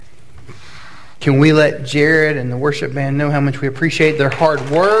Can we let Jared and the worship band know how much we appreciate their hard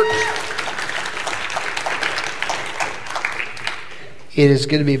work? It is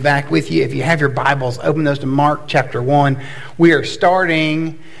good to be back with you. If you have your Bibles, open those to Mark chapter 1. We are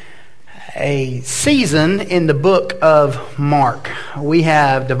starting a season in the book of Mark. We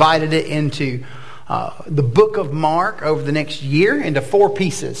have divided it into the book of Mark over the next year into 4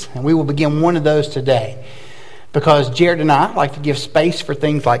 pieces. And we will begin one of those today. Because Jared and I like to give space for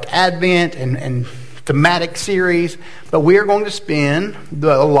things like Advent and thematic series. But we are going to spend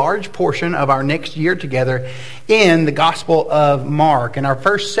a large portion of our next year together in the Gospel of Mark. And our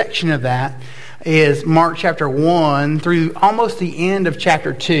first section of that is Mark chapter 1 through almost the end of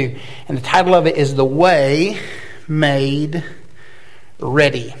chapter 2. And the title of it is The Way Made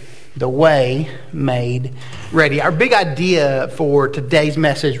Ready. The Way Made Ready. Our big idea for today's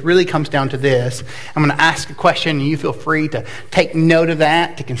message really comes down to this. I'm going to ask a question, and you feel free to take note of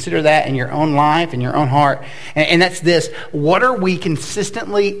that, to consider that in your own life, in your own heart. And that's this: what are we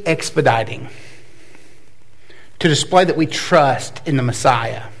consistently expediting to display that we trust in the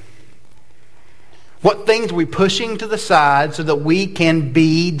Messiah? What things are we pushing to the side so that we can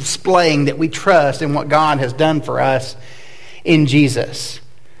be displaying that we trust in what God has done for us in Jesus?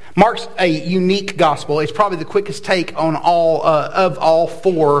 Mark's a unique gospel. It's probably the quickest take on all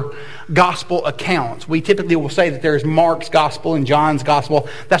 4 gospel accounts. We typically will say that there's Mark's gospel and John's gospel.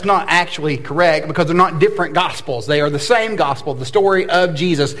 That's not actually correct because they're not different gospels. They are the same gospel, the story of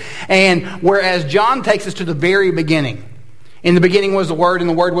Jesus. And whereas John takes us to the very beginning, in the beginning was the Word, and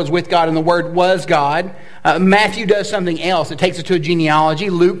the Word was with God, and the Word was God. Matthew does something else. It takes us to a genealogy.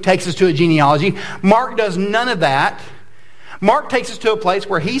 Luke takes us to a genealogy. Mark does none of that. Mark takes us to a place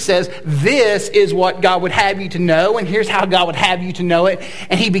where he says, this is what God would have you to know, and here's how God would have you to know it.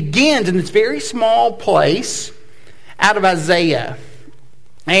 And he begins in this very small place out of Isaiah.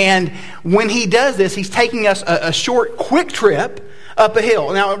 And when he does this, he's taking us a short, quick trip up a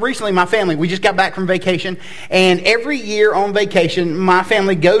hill. Now, recently, my family, we just got back from vacation, and every year on vacation, my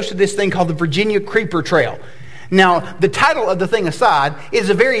family goes to this thing called the Virginia Creeper Trail. Now, the title of the thing aside, is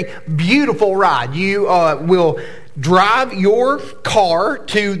a very beautiful ride. You will drive your car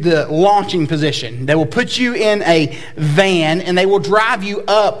to the launching position. They will put you in a van, and they will drive you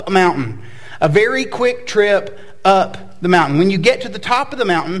up a mountain. A very quick trip up the mountain. When you get to the top of the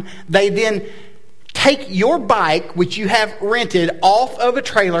mountain, they then take your bike, which you have rented, off of a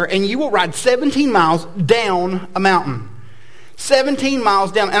trailer, and you will ride 17 miles down a mountain. 17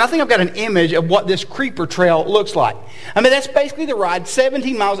 miles down. And I think I've got an image of what this creeper trail looks like. I mean, that's basically the ride,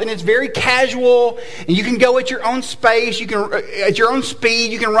 17 miles, and it's very casual, and you can go at your own space, you can at your own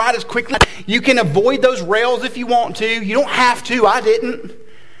speed, you can ride as quickly. You can avoid those rails if you want to. You don't have to. I didn't.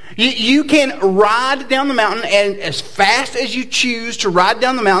 You can ride down the mountain and as fast as you choose to ride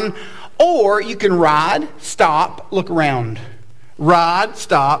down the mountain, or you can ride, stop, look around. Ride,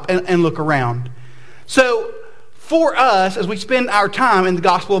 stop, and look around. So, for us, as we spend our time in the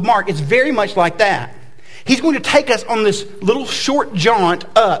Gospel of Mark, it's very much like that. He's going to take us on this little short jaunt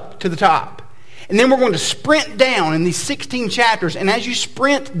up to the top. And then we're going to sprint down in these 16 chapters. And as you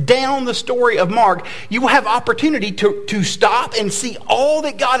sprint down the story of Mark, you will have opportunity to stop and see all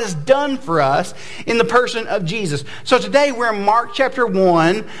that God has done for us in the person of Jesus. So today we're in Mark chapter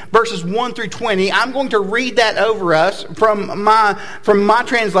 1, verses 1 through 20. I'm going to read that over us from my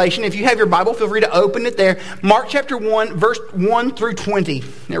translation. If you have your Bible, feel free to open it there. Mark chapter 1, verse 1 through 20.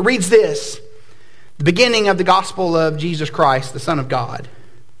 It reads this: the beginning of the gospel of Jesus Christ, the Son of God.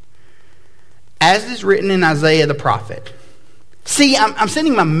 As is written in Isaiah the prophet, see, I'm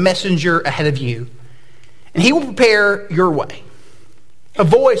sending my messenger ahead of you, and he will prepare your way. A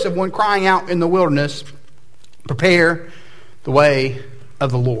voice of one crying out in the wilderness, prepare the way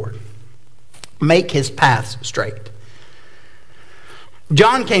of the Lord. Make his paths straight.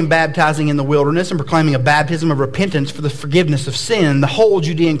 John came baptizing in the wilderness and proclaiming a baptism of repentance for the forgiveness of sin. The whole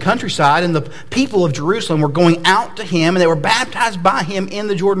Judean countryside and the people of Jerusalem were going out to him, and they were baptized by him in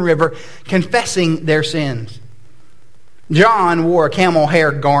the Jordan River, confessing their sins. John wore a camel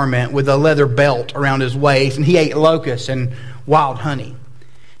hair garment with a leather belt around his waist, and he ate locusts and wild honey.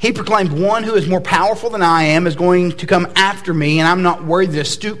 He proclaimed, one who is more powerful than I am is going to come after me, and I'm not worthy to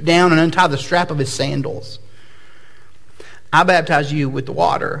stoop down and untie the strap of his sandals. I baptize you with the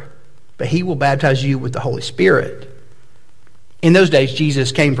water, but he will baptize you with the Holy Spirit. In those days,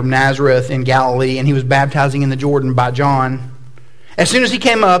 Jesus came from Nazareth in Galilee, and he was baptizing in the Jordan by John. As soon as he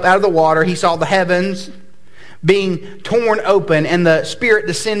came up out of the water, he saw the heavens being torn open and the Spirit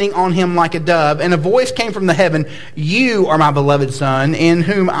descending on him like a dove. And a voice came from the heaven, "You are my beloved Son, in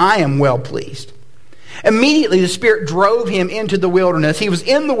whom I am well pleased." Immediately the Spirit drove him into the wilderness. He was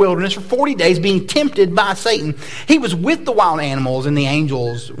in the wilderness for 40 days being tempted by Satan. He was with the wild animals and the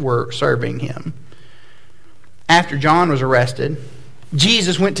angels were serving him. After John was arrested,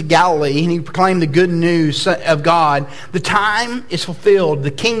 Jesus went to Galilee and he proclaimed the good news of God. The time is fulfilled.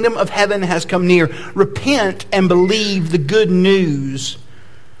 The kingdom of heaven has come near. Repent and believe the good news.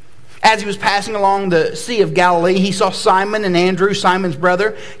 As he was passing along the Sea of Galilee, he saw Simon and Andrew, Simon's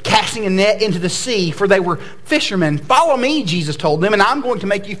brother, casting a net into the sea, for they were fishermen. Follow me, Jesus told them, and I'm going to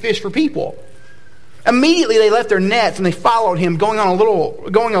make you fish for people. Immediately they left their nets and they followed him. Going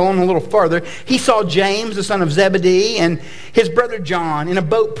along a little further, he saw James, the son of Zebedee, and his brother John in a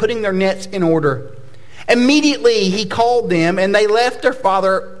boat putting their nets in order. Immediately he called them, and they left their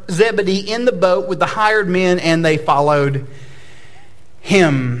father Zebedee in the boat with the hired men, and they followed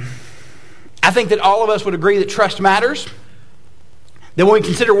him. I think that all of us would agree that trust matters. That when we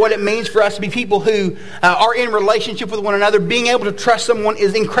consider what it means for us to be people who are in relationship with one another, being able to trust someone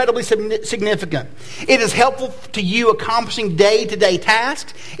is incredibly significant. It is helpful to you accomplishing day-to-day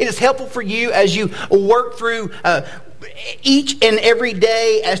tasks. It is helpful for you as you work through each and every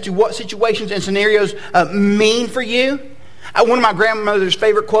day as to what situations and scenarios mean for you. One of my grandmother's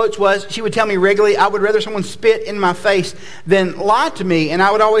favorite quotes was, she would tell me regularly, I would rather someone spit in my face than lie to me. And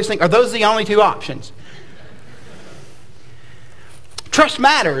I would always think, are those the only two options? Trust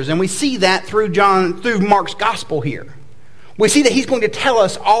matters, and we see that through Mark's gospel here. We see that he's going to tell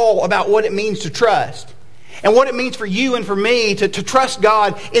us all about what it means to trust. And what it means for you and for me to trust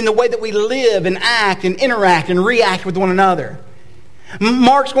God in the way that we live and act and interact and react with one another.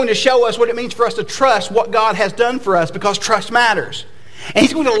 Mark's going to show us what it means for us to trust what God has done for us, because trust matters. And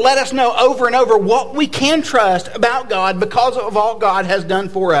he's going to let us know over and over what we can trust about God because of all God has done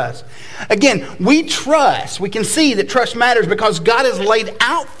for us. Again, we can see that trust matters because God has laid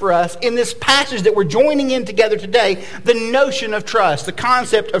out for us in this passage that we're joining in together today, the notion of trust, the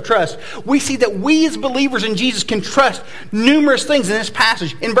concept of trust. We see that we as believers in Jesus can trust numerous things in this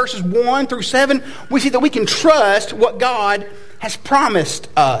passage. In verses 1 through 7, we see that we can trust what God has promised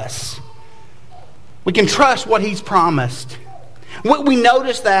us. We can trust what he's promised. We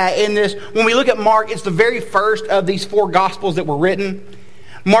notice that in this, when we look at Mark, it's the very first of these 4 Gospels that were written.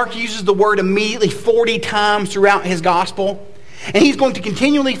 Mark uses the word immediately 40 times throughout his Gospel. And he's going to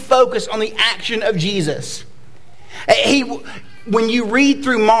continually focus on the action of Jesus. When you read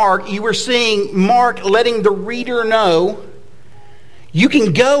through Mark, you are seeing Mark letting the reader know you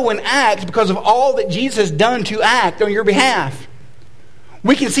can go and act because of all that Jesus has done to act on your behalf.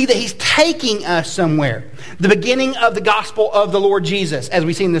 We can see that he's taking us somewhere. The beginning of the gospel of the Lord Jesus, as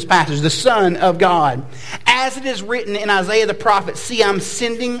we see in this passage, the Son of God. As it is written in Isaiah the prophet, see, I'm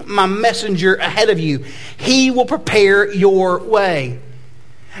sending my messenger ahead of you. He will prepare your way.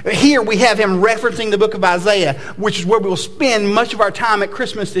 Here we have him referencing the book of Isaiah, which is where we will spend much of our time at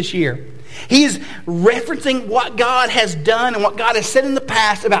Christmas this year. He is referencing what God has done and what God has said in the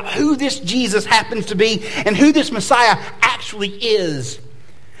past about who this Jesus happens to be and who this Messiah actually is.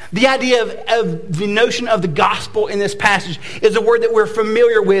 The idea of the notion of the gospel in this passage is a word that we're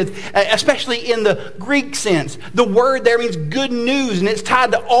familiar with, especially in the Greek sense. The word there means good news, and it's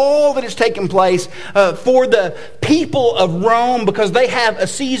tied to all that has taken place for the people of Rome because they have a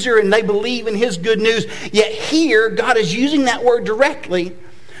Caesar and they believe in his good news. Yet here, God is using that word directly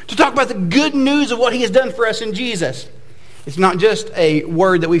to talk about the good news of what he has done for us in Jesus. It's not just a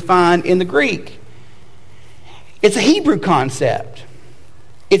word that we find in the Greek. It's a Hebrew concept.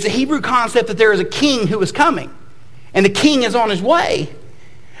 It's a Hebrew concept that there is a king who is coming, and the king is on his way.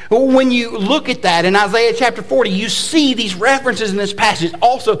 When you look at that in Isaiah chapter 40, you see these references in this passage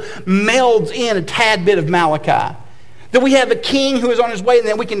also melds in a tad bit of Malachi. That we have a king who is on his way and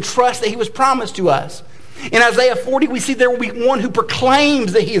that we can trust that he was promised to us. In Isaiah 40, we see there will be one who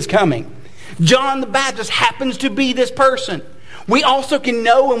proclaims that he is coming. John the Baptist happens to be this person. We also can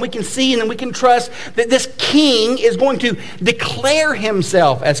know and we can see and we can trust that this king is going to declare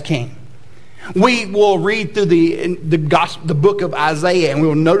himself as king. We will read through the book of Isaiah, and we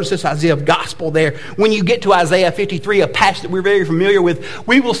will notice this Isaiah gospel there. When you get to Isaiah 53, a passage that we're very familiar with,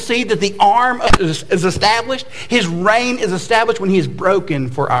 we will see that the arm is established. His reign is established when he is broken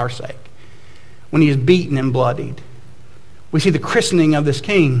for our sake, when he is beaten and bloodied. We see the christening of this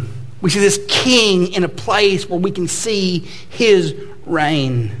king. We see this king in a place where we can see his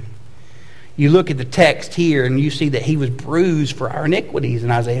reign. You look at the text here and you see that he was bruised for our iniquities in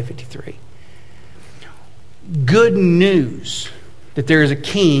Isaiah 53. Good news that there is a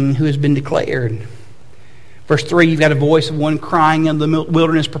king who has been declared. Verse 3, you've got a voice of one crying in the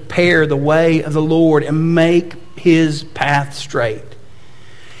wilderness, prepare the way of the Lord and make his path straight.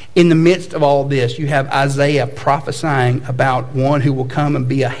 In the midst of all this, you have Isaiah prophesying about one who will come and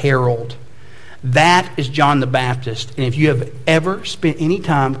be a herald. That is John the Baptist. And if you have ever spent any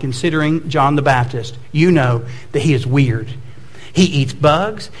time considering John the Baptist, you know that he is weird. He eats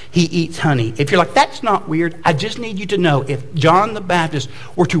bugs. He eats honey. If you're like, that's not weird, I just need you to know, if John the Baptist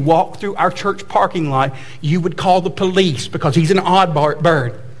were to walk through our church parking lot, you would call the police because he's an odd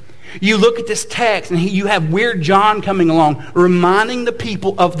bird. You look at this text and you have weird John coming along, reminding the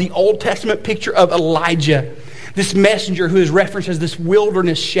people of the Old Testament picture of Elijah, this messenger who is referenced as this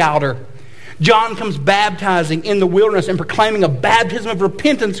wilderness shouter. John comes baptizing in the wilderness and proclaiming a baptism of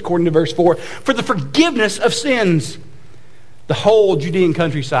repentance, according to verse 4, for the forgiveness of sins. The whole Judean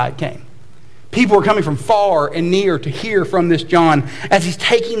countryside came. People were coming from far and near to hear from this John as he's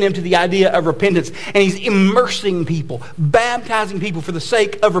taking them to the idea of repentance. And he's immersing people, baptizing people for the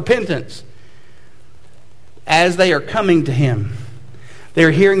sake of repentance. As they are coming to him,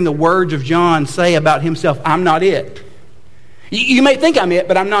 they're hearing the words of John say about himself, I'm not it. You may think I'm it,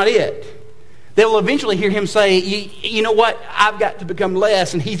 but I'm not it. They will eventually hear him say, you know what? I've got to become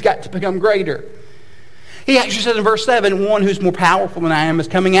less and he's got to become greater. He actually says in verse 7, one who's more powerful than I am is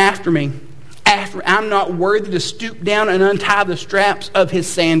coming after me. I'm not worthy to stoop down and untie the straps of his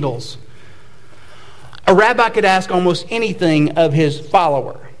sandals. A rabbi could ask almost anything of his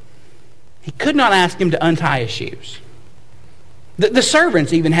follower. He could not ask him to untie his shoes. The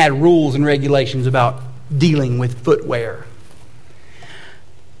servants even had rules and regulations about dealing with footwear.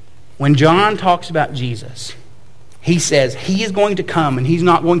 When John talks about Jesus, he says he is going to come and he's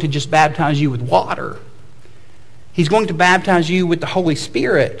not going to just baptize you with water. He's going to baptize you with the Holy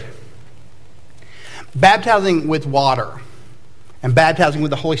Spirit. Baptizing with water and baptizing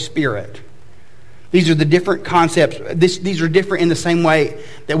with the Holy Spirit. These are the different concepts. These are different in the same way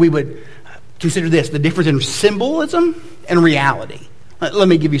that we would consider this, the difference in symbolism and reality. Let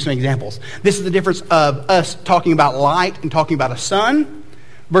me give you some examples. This is the difference of us talking about light and talking about a sun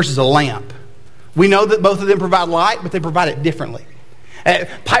versus a lamp. We know that both of them provide light, but they provide it differently.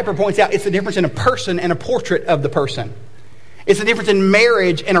 Piper points out it's the difference in a person and a portrait of the person. It's the difference in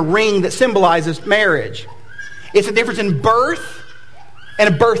marriage and a ring that symbolizes marriage. It's the difference in birth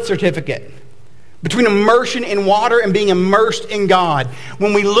and a birth certificate. Between immersion in water and being immersed in God.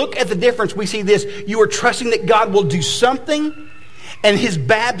 When we look at the difference, we see this. You are trusting that God will do something, and his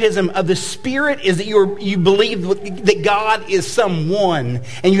baptism of the Spirit is that you believe that God is someone,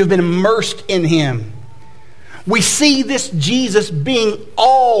 and you have been immersed in him. We see this Jesus being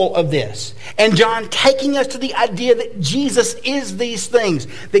all of this. And John taking us to the idea that Jesus is these things.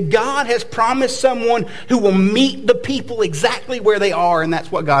 That God has promised someone who will meet the people exactly where they are. And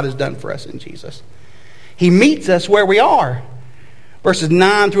that's what God has done for us in Jesus. He meets us where we are. Verses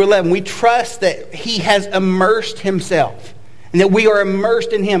 9 through 11. We trust that he has immersed himself. And that we are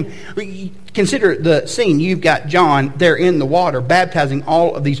immersed in him. Consider the scene. You've got John there in the water baptizing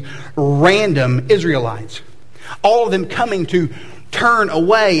all of these random Israelites. All of them coming to turn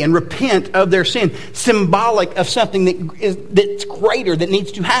away and repent of their sin. Symbolic of something that's greater, that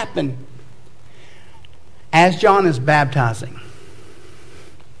needs to happen. As John is baptizing,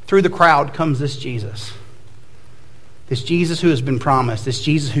 through the crowd comes this Jesus. This Jesus who has been promised. This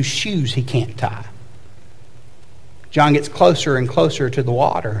Jesus whose shoes he can't tie. John gets closer and closer to the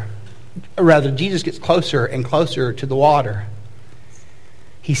water. Or rather, Jesus gets closer and closer to the water.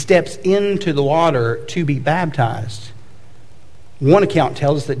 He steps into the water to be baptized. One account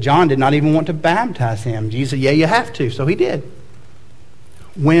tells us that John did not even want to baptize him. Jesus said, yeah, you have to. So he did.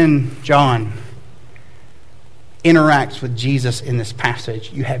 When John interacts with Jesus in this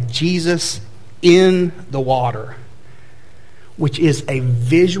passage, you have Jesus in the water, which is a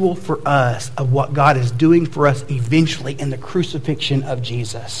visual for us of what God is doing for us eventually in the crucifixion of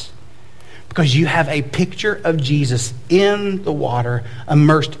Jesus. Because you have a picture of Jesus in the water,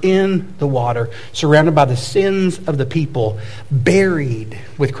 immersed in the water, surrounded by the sins of the people, buried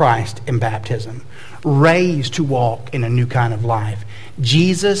with Christ in baptism, raised to walk in a new kind of life.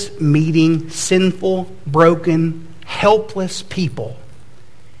 Jesus meeting sinful, broken, helpless people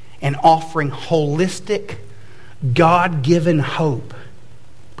and offering holistic, God-given hope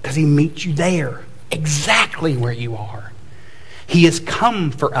because he meets you there, exactly where you are. He has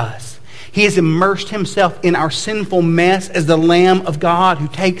come for us. He has immersed himself in our sinful mess as the Lamb of God who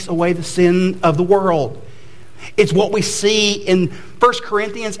takes away the sin of the world. It's what we see in 1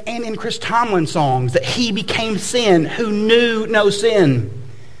 Corinthians and in Chris Tomlin songs, that he became sin who knew no sin.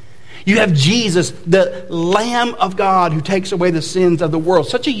 You have Jesus, the Lamb of God who takes away the sins of the world.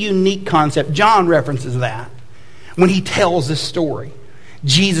 Such a unique concept. John references that when he tells this story.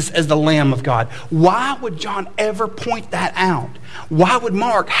 Jesus as the Lamb of God. Why would John ever point that out? Why would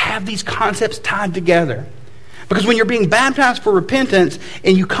Mark have these concepts tied together? Because when you're being baptized for repentance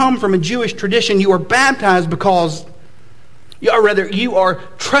and you come from a Jewish tradition, you are baptized because, or rather, you are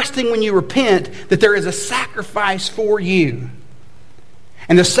trusting when you repent that there is a sacrifice for you.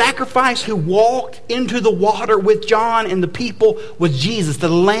 And the sacrifice who walked into the water with John and the people was Jesus, the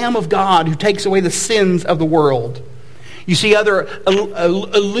Lamb of God who takes away the sins of the world. You see other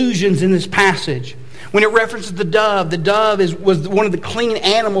allusions in this passage. When it references the dove was one of the clean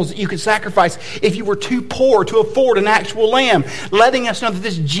animals that you could sacrifice if you were too poor to afford an actual lamb, letting us know that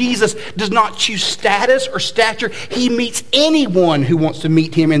this Jesus does not choose status or stature. He meets anyone who wants to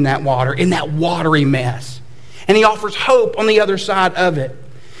meet him in that water, in that watery mess. And he offers hope on the other side of it.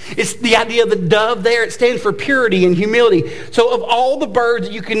 It's the idea of the dove there. It stands for purity and humility. So of all the birds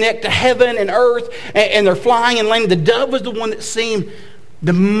that you connect to heaven and earth, and they're flying and landing, the dove was the one that seemed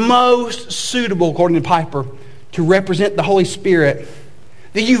the most suitable, according to Piper, to represent the Holy Spirit.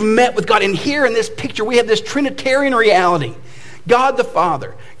 That you've met with God. And here in this picture, we have this Trinitarian reality. God the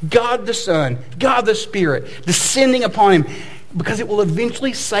Father, God the Son, God the Spirit, descending upon him. Because it will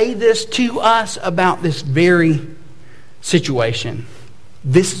eventually say this to us about this very situation.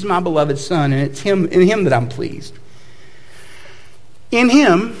 This is my beloved Son, and it's in him that I'm pleased. In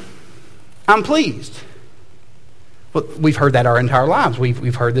him, I'm pleased. Well, we've heard that our entire lives.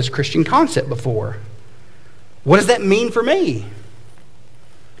 We've heard this Christian concept before. What does that mean for me?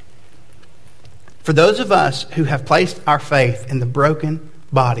 For those of us who have placed our faith in the broken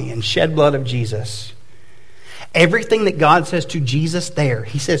body and shed blood of Jesus, everything that God says to Jesus there,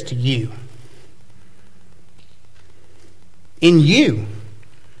 he says to you. In you.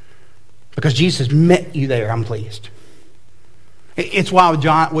 Because Jesus met you there, I'm pleased. It's why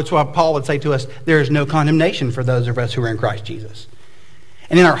Paul would say to us, there is no condemnation for those of us who are in Christ Jesus.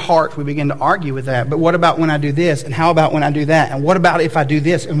 And in our hearts, we begin to argue with that. But what about when I do this? And how about when I do that? And what about if I do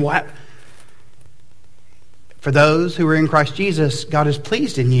this? And what? For those who are in Christ Jesus, God is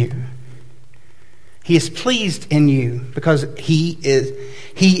pleased in you. He is pleased in you because He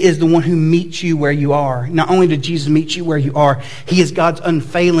is the one who meets you where you are. Not only did Jesus meet you where you are, He is God's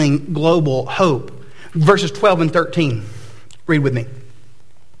unfailing global hope. Verses 12 and 13. Read with me.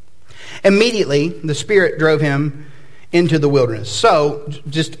 Immediately, the Spirit drove him into the wilderness. So,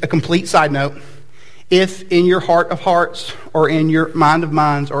 just a complete side note. If in your heart of hearts, or in your mind of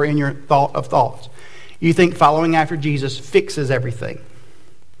minds, or in your thought of thoughts, you think following after Jesus fixes everything,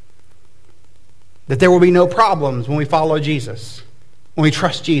 that there will be no problems when we follow Jesus, when we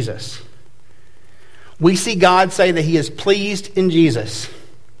trust Jesus. We see God say that He is pleased in Jesus.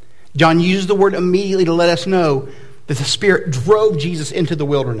 John used the word immediately to let us know that the Spirit drove Jesus into the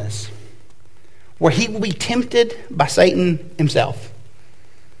wilderness, where He will be tempted by Satan himself.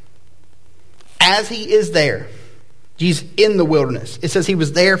 As He is there, Jesus in the wilderness, it says He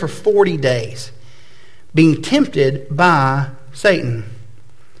was there for 40 days, being tempted by Satan.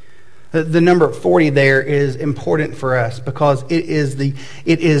 The number 40 there is important for us because it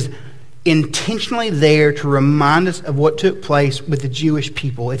is intentionally there to remind us of what took place with the Jewish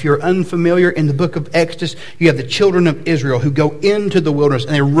people. If you're unfamiliar, in the book of Exodus, you have the children of Israel who go into the wilderness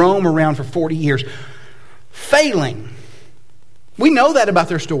and they roam around for 40 years, failing. We know that about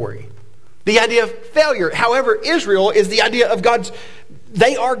their story. The idea of failure. However, Israel is the idea of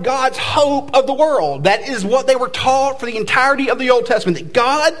they are God's hope of the world. That is what they were taught for the entirety of the Old Testament, that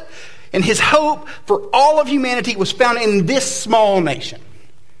God and His hope for all of humanity was found in this small nation.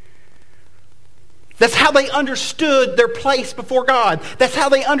 That's how they understood their place before God. That's how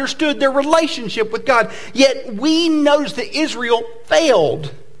they understood their relationship with God. Yet we notice that Israel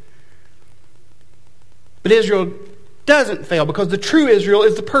failed. But Israel doesn't fail because the true Israel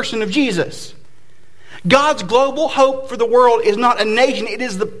is the person of Jesus. God's global hope for the world is not a nation. It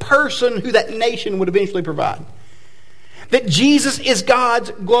is the person who that nation would eventually provide. That Jesus is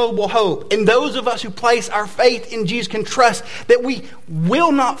God's global hope. And those of us who place our faith in Jesus can trust that we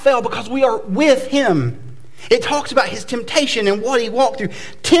will not fail because we are with Him. It talks about His temptation and what He walked through.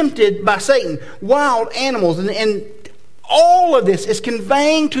 Tempted by Satan, wild animals. And all of this is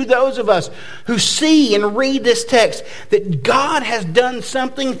conveying to those of us who see and read this text that God has done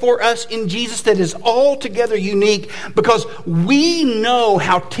something for us in Jesus that is altogether unique because we know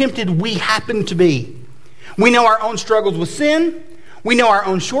how tempted we happen to be. We know our own struggles with sin. We know our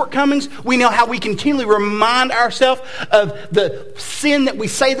own shortcomings. We know how we continually remind ourselves of the sin that we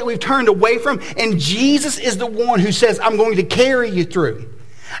say that we've turned away from. And Jesus is the one who says, I'm going to carry you through.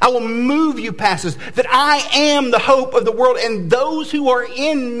 I will move you past this. That I am the hope of the world. And those who are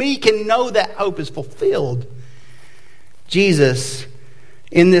in me can know that hope is fulfilled. Jesus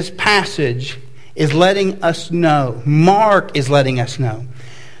in this passage is letting us know, Mark is letting us know,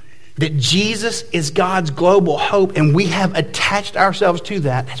 that Jesus is God's global hope, and we have attached ourselves to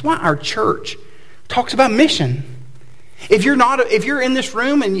that. That's why our church talks about mission. If you're in this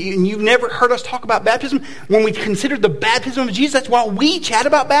room and you've never heard us talk about baptism, when we consider the baptism of Jesus, that's why we chat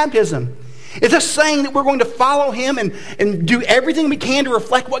about baptism. It's us saying that we're going to follow him and do everything we can to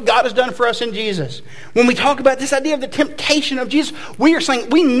reflect what God has done for us in Jesus. When we talk about this idea of the temptation of Jesus, we are saying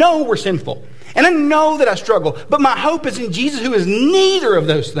we know we're sinful. And I know that I struggle, but my hope is in Jesus, who is neither of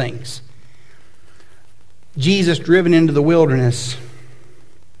those things. Jesus driven into the wilderness.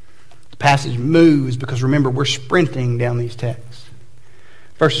 The passage moves because remember, we're sprinting down these texts.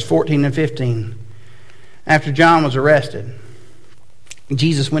 Verses 14 and 15. After John was arrested,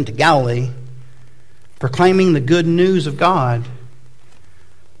 Jesus went to Galilee, proclaiming the good news of God.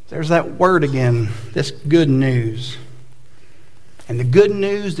 There's that word again, this good news. And the good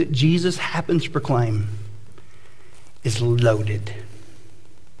news that Jesus happens to proclaim is loaded.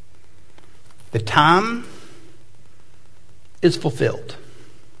 The time is fulfilled,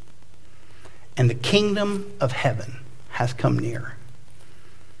 and the kingdom of heaven has come near.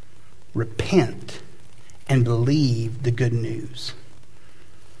 Repent and believe the good news.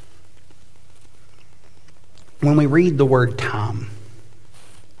 When we read the word time,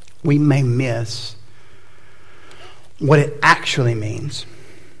 we may miss what it actually means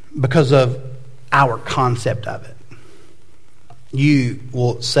because of our concept of it. You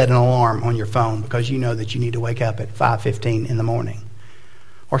will set an alarm on your phone because you know that you need to wake up at 5:15 in the morning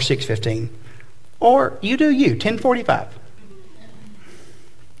or 6:15, or you do 10:45.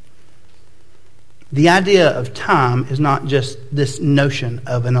 The idea of time is not just this notion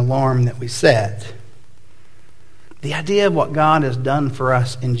of an alarm that we set. The idea of what God has done for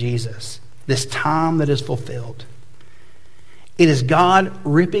us in Jesus, this time that is fulfilled, it is God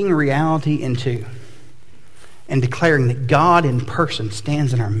ripping reality in two and declaring that God in person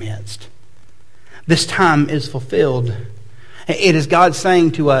stands in our midst. This time is fulfilled. It is God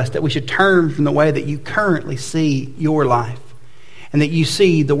saying to us that we should turn from the way that you currently see your life and that you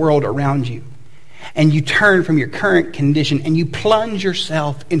see the world around you. And you turn from your current condition and you plunge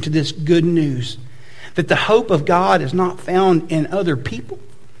yourself into this good news that the hope of God is not found in other people.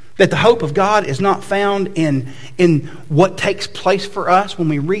 That the hope of God is not found in what takes place for us when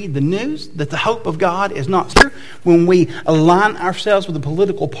we read the news. That the hope of God is not here when we align ourselves with a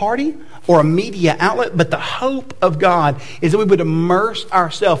political party or a media outlet. But the hope of God is that we would immerse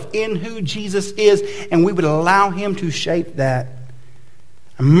ourselves in who Jesus is and we would allow him to shape that.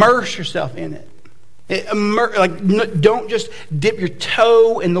 Immerse yourself in it. Don't just dip your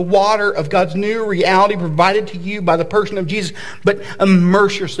toe in the water of God's new reality provided to you by the person of Jesus, but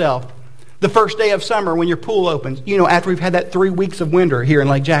immerse yourself. The first day of summer when your pool opens, after we've had that 3 weeks of winter here in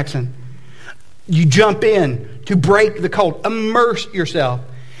Lake Jackson, you jump in to break the cold. Immerse yourself.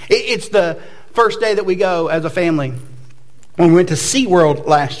 It's the first day that we go as a family. When we went to SeaWorld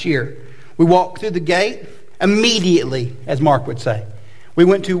last year, we walked through the gate immediately, as Mark would say. We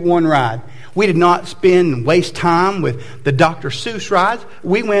went to one ride. We did not spend and waste time with the Dr. Seuss rides.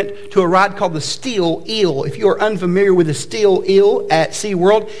 We went to a ride called the Steel Eel. If you are unfamiliar with the Steel Eel at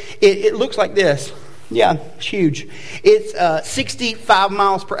SeaWorld, it looks like this. Yeah, it's huge. It's 65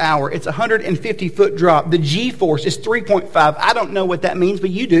 miles per hour. It's a 150-foot drop. The G-force is 3.5. I don't know what that means, but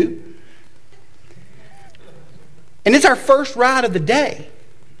you do. And it's our first ride of the day.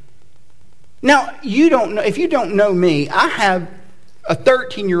 Now, if you don't know me, I have a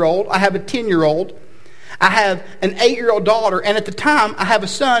 13-year-old, I have a 10-year-old, I have an 8-year-old daughter, and at the time, I have a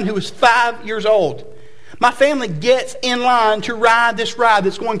son who is 5 years old. My family gets in line to ride this ride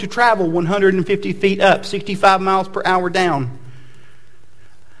that's going to travel 150 feet up, 65 miles per hour down.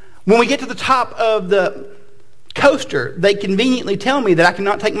 When we get to the top of the coaster, they conveniently tell me that I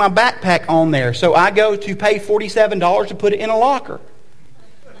cannot take my backpack on there, so I go to pay $47 to put it in a locker.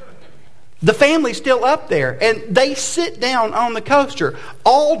 The family's still up there, and they sit down on the coaster.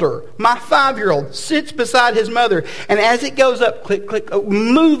 Alder, my 5-year-old, sits beside his mother, and as it goes up, click, click,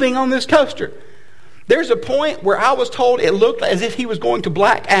 moving on this coaster. There's a point where I was told it looked as if he was going to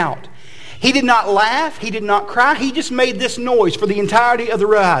black out. He did not laugh, he did not cry, he just made this noise for the entirety of the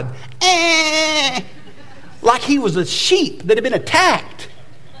ride. Like he was a sheep that had been attacked.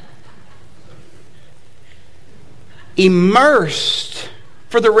 Immersed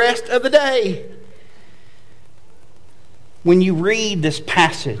for the rest of the day. When you read this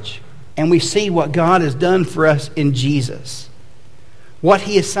passage and we see what God has done for us in Jesus, what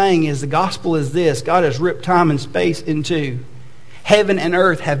he is saying is the gospel is this: God has ripped time and space in two. Heaven and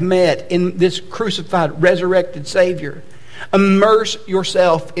earth have met in this crucified, resurrected Savior. Immerse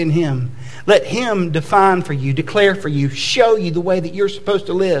yourself in Him. Let Him define for you, declare for you, show you the way that you're supposed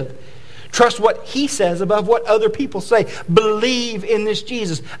to live. Trust what He says above what other people say. Believe in this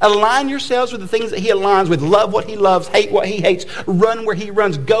Jesus. Align yourselves with the things that He aligns with. Love what He loves. Hate what He hates. Run where He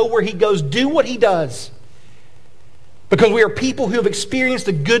runs. Go where He goes. Do what He does. Because we are people who have experienced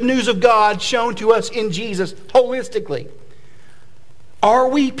the good news of God shown to us in Jesus holistically. Are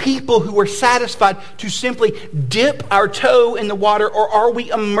we people who are satisfied to simply dip our toe in the water, or are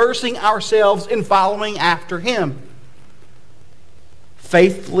we immersing ourselves in following after Him?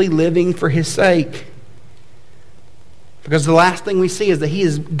 Faithfully living for His sake. Because the last thing we see is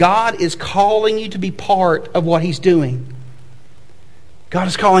that God is calling you to be part of what He's doing. God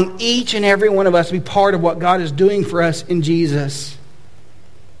is calling each and every one of us to be part of what God is doing for us in Jesus.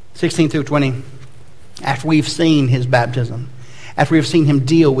 16 through 20. After we've seen His baptism, after we have seen Him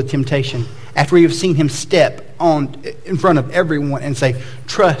deal with temptation, after we have seen Him step on in front of everyone and say,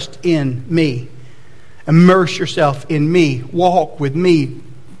 trust in me, immerse yourself in me, walk with me,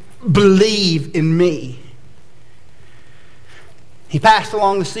 believe in me. He passed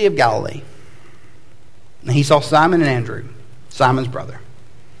along the Sea of Galilee, and He saw Simon and Andrew, Simon's brother.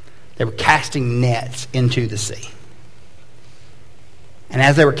 They were casting nets into the sea. And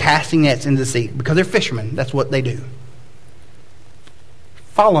as they were casting nets into the sea, because they're fishermen, that's what they do.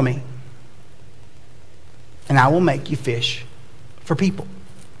 Follow me, and I will make you fish for people.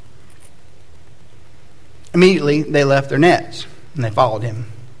 Immediately, they left their nets, and they followed Him.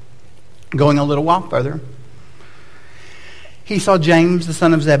 Going a little while further, He saw James, the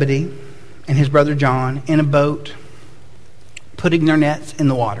son of Zebedee, and his brother John in a boat, putting their nets in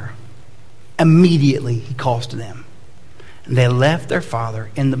the water. Immediately, He calls to them. And they left their father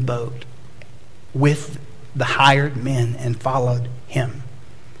in the boat with the hired men and followed Him.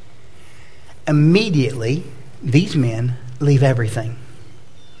 Immediately, these men leave everything.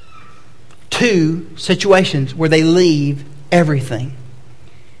 2 situations where they leave everything.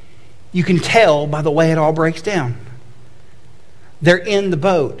 You can tell by the way it all breaks down. They're in the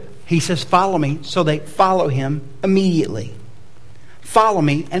boat. He says, follow me. So they follow Him immediately. Follow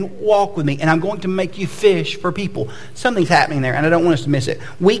me and walk with me, and I'm going to make you fish for people. Something's happening there, and I don't want us to miss it.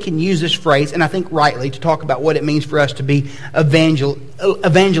 We can use this phrase, and I think rightly, to talk about what it means for us to be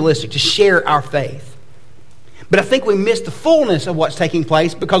evangelistic, to share our faith. But I think we miss the fullness of what's taking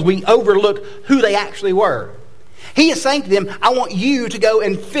place because we overlook who they actually were. He is saying to them, I want you to go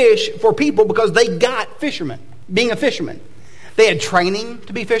and fish for people because they got fishermen, being a fisherman. They had training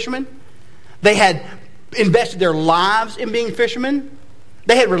to be fishermen. They had invested their lives in being fishermen.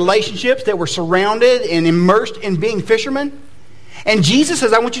 They had relationships that were surrounded and immersed in being fishermen. And Jesus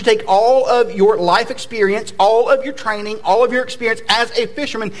says, I want you to take all of your life experience, all of your training, all of your experience as a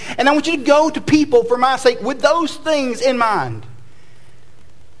fisherman, and I want you to go to people for my sake with those things in mind.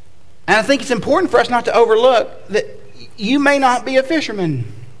 And I think it's important for us not to overlook that you may not be a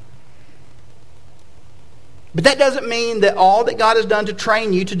fisherman. But that doesn't mean that all that God has done to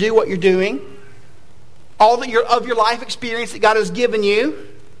train you to do what you're doing, all that of your life experience that God has given you,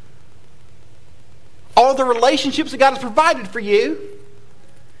 all the relationships that God has provided for you,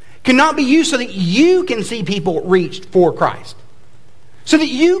 cannot be used so that you can see people reached for Christ. So that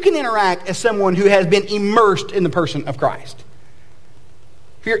you can interact as someone who has been immersed in the person of Christ.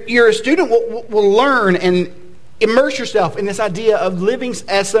 You're a student will learn and immerse yourself in this idea of living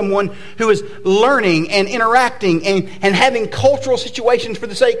as someone who is learning and interacting and having cultural situations for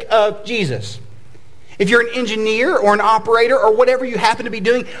the sake of Jesus. If you're an engineer or an operator or whatever you happen to be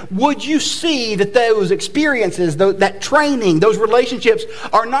doing, would you see that those experiences, that training, those relationships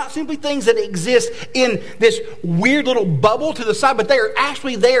are not simply things that exist in this weird little bubble to the side, but they are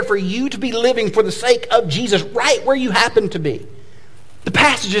actually there for you to be living for the sake of Jesus right where you happen to be. The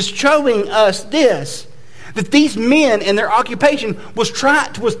passage is showing us this, that these men and their occupation was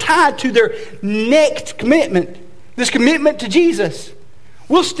tied to their next commitment, this commitment to Jesus.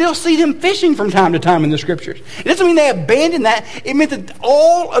 We'll still see them fishing from time to time in the Scriptures. It doesn't mean they abandoned that. It meant that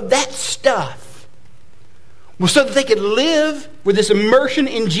all of that stuff was so that they could live with this immersion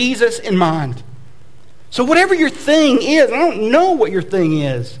in Jesus in mind. So whatever your thing is, I don't know what your thing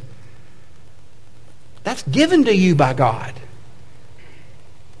is, that's given to you by God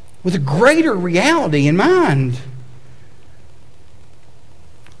with a greater reality in mind.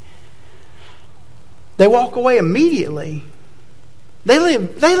 They walk away immediately. They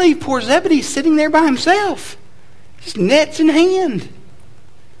leave poor Zebedee sitting there by himself, just nets in hand,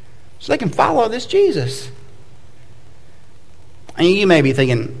 so they can follow this Jesus. And you may be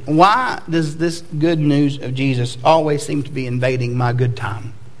thinking, why does this good news of Jesus always seem to be invading my good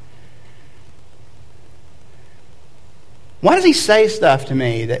time? Why does he say stuff to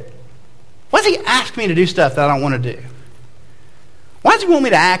me why does he ask me to do stuff that I don't want to do? Why does he want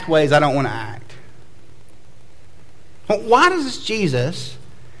me to act ways I don't want to act? Why does this Jesus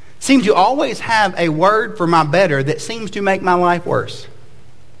seem to always have a word for my better that seems to make my life worse?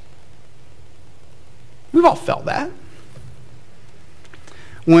 We've all felt that.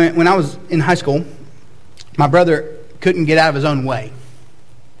 When I was in high school, my brother couldn't get out of his own way.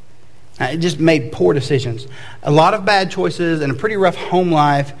 It just made poor decisions. A lot of bad choices and a pretty rough home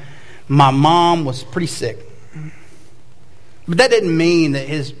life. My mom was pretty sick. But that didn't mean that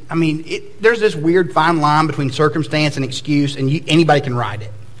there's this weird fine line between circumstance and excuse, and anybody can ride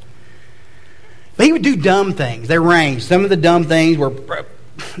it. But he would do dumb things. They ranged. Some of the dumb things were,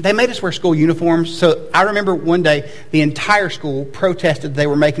 they made us wear school uniforms. So I remember one day, the entire school protested they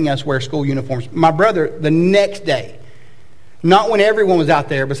were making us wear school uniforms. My brother, the next day, not when everyone was out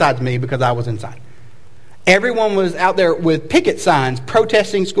there besides me because I was inside. Everyone was out there with picket signs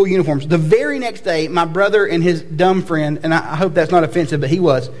protesting school uniforms. The very next day, my brother and his dumb friend, and I hope that's not offensive, but he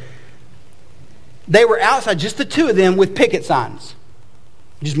was, they were outside, just the two of them, with picket signs.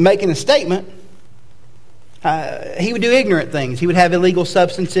 Just making a statement. He would do ignorant things. He would have illegal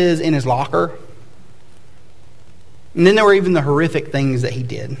substances in his locker. And then there were even the horrific things that he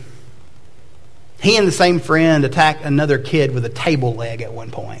did. He and the same friend attacked another kid with a table leg at one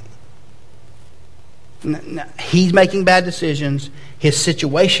point. He's making bad decisions. His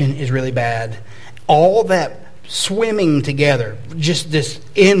situation is really bad. All that swimming together, just this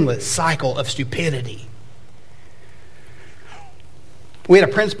endless cycle of stupidity. We had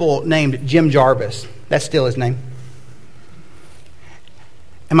a principal named Jim Jarvis. That's still his name.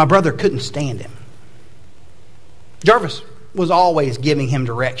 And my brother couldn't stand him. Jarvis was always giving him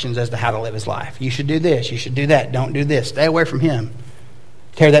directions as to how to live his life. You should do this. You should do that. Don't do this. Stay away from him.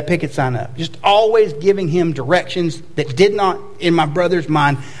 Tear that picket sign up. Just always giving him directions that did not, in my brother's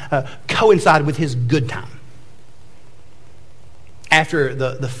mind, coincide with his good time. After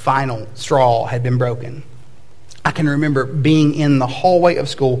the final straw had been broken, I can remember being in the hallway of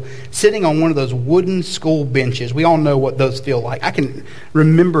school, sitting on one of those wooden school benches. We all know what those feel like. I can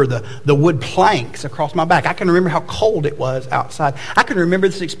remember the wood planks across my back. I can remember how cold it was outside. I can remember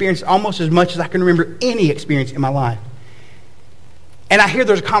this experience almost as much as I can remember any experience in my life. And I hear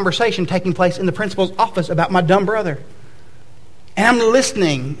there's a conversation taking place in the principal's office about my dumb brother. And I'm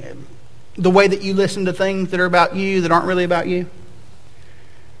listening the way that you listen to things that are about you that aren't really about you.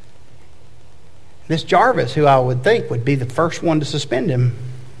 This Jarvis, who I would think would be the first one to suspend him,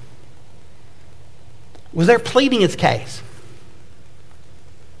 was there pleading his case.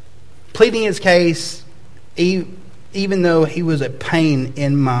 Pleading his case even though he was a pain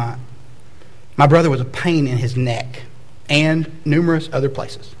in my brother was a pain in his neck. And numerous other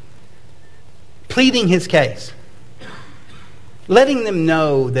places. Pleading his case. Letting them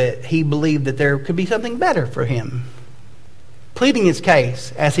know that he believed that there could be something better for him. Pleading his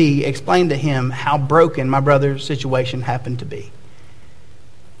case as he explained to him how broken my brother's situation happened to be.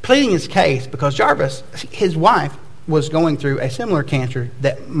 Pleading his case because Jarvis, his wife, was going through a similar cancer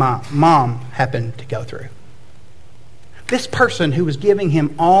that my mom happened to go through. This person who was giving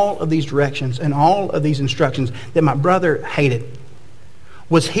him all of these directions and all of these instructions that my brother hated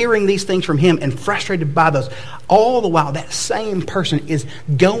was hearing these things from him and frustrated by those. All the while, that same person is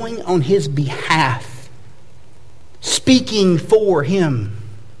going on his behalf, speaking for him.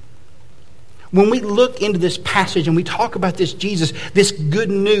 When we look into this passage and we talk about this Jesus, this good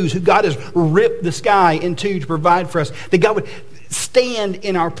news, who God has ripped the sky in two to provide for us, that God would stand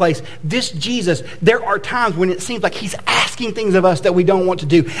in our place. This Jesus, there are times when it seems like he's asking things of us that we don't want to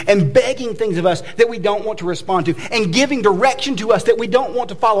do, and begging things of us that we don't want to respond to, and giving direction to us that we don't want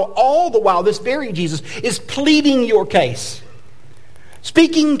to follow. All the while, this very Jesus is pleading your case.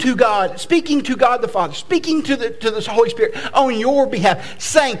 Speaking to God the Father, speaking to the Holy Spirit on your behalf,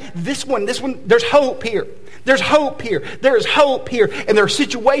 saying, this one, there's hope here. There's hope here. There is hope here. And their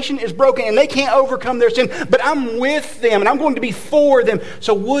situation is broken and they can't overcome their sin. But I'm with them and I'm going to be for them.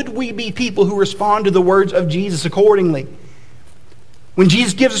 So would we be people who respond to the words of Jesus accordingly? When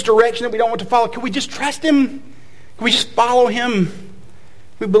Jesus gives us direction that we don't want to follow, can we just trust him? Can we just follow him?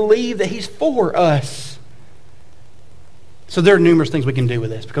 We believe that he's for us. So there are numerous things we can do with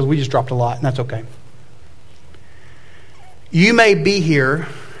this because we just dropped a lot, and that's okay. You may be here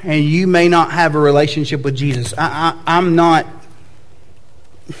and you may not have a relationship with Jesus. I'm not.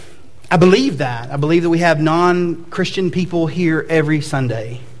 I believe that. I believe that we have non-Christian people here every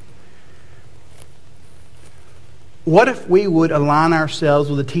Sunday. What if we would align ourselves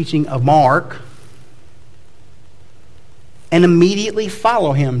with the teaching of Mark and immediately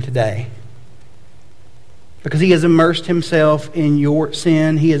follow him today? Because He has immersed Himself in your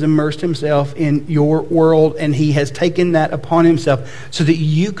sin. He has immersed Himself in your world. And He has taken that upon Himself so that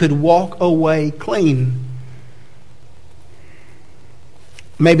you could walk away clean.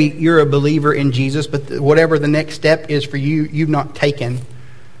 Maybe you're a believer in Jesus, but whatever the next step is for you, you've not taken.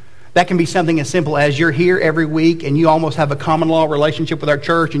 That can be something as simple as you're here every week and you almost have a common law relationship with our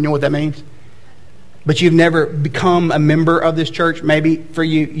church. And you know what that means? But you've never become a member of this church. Maybe for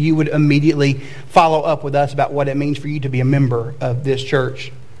you, you would immediately follow up with us about what it means for you to be a member of this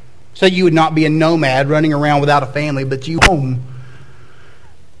church. So you would not be a nomad running around without a family, but you home.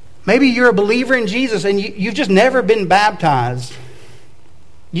 Maybe you're a believer in Jesus and you've just never been baptized.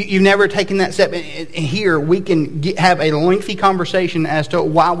 You've never taken that step. And here we can have a lengthy conversation as to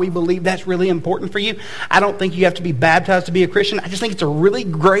why we believe that's really important for you. I don't think you have to be baptized to be a Christian. I just think it's a really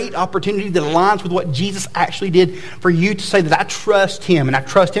great opportunity that aligns with what Jesus actually did for you to say that I trust Him and I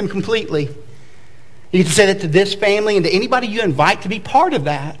trust Him completely. You can say that to this family and to anybody you invite to be part of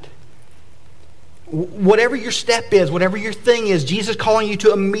that. Whatever your step is, whatever your thing is, Jesus is calling you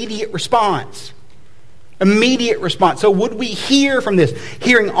to immediate response. Immediate response. So would we hear from this?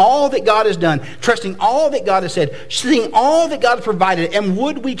 Hearing all that God has done, trusting all that God has said, seeing all that God has provided, and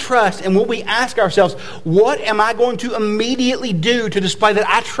would we trust and would we ask ourselves, what am I going to immediately do to display that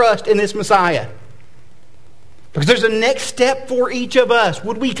I trust in this Messiah? Because there's a next step for each of us.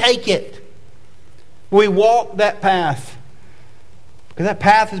 Would we take it? Will we walk that path? Because that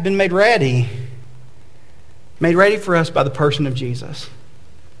path has been made ready for us by the person of Jesus.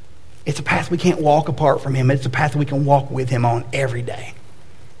 It's a path we can't walk apart from Him. It's a path we can walk with Him on every day.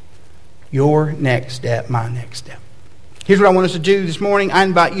 Your next step, my next step. Here's what I want us to do this morning. I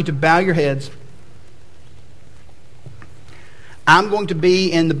invite you to bow your heads. I'm going to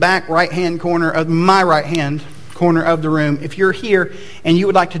be in the back right-hand corner of my right-hand corner of the room. If you're here and you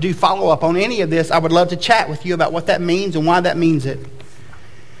would like to do follow-up on any of this, I would love to chat with you about what that means and why that means it.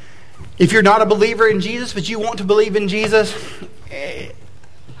 If you're not a believer in Jesus, but you want to believe in Jesus,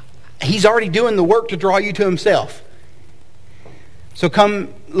 He's already doing the work to draw you to Himself. So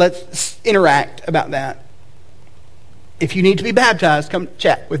come, let's interact about that. If you need to be baptized, come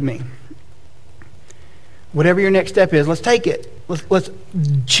chat with me. Whatever your next step is, let's take it. Let's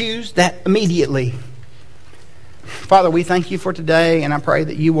choose that immediately. Father, we thank You for today, and I pray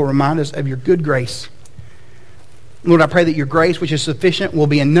that You will remind us of Your good grace. Lord, I pray that Your grace, which is sufficient, will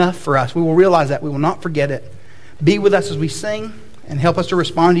be enough for us. We will realize that. We will not forget it. Be with us as we sing. And help us to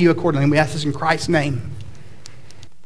respond to You accordingly. And we ask this in Christ's name.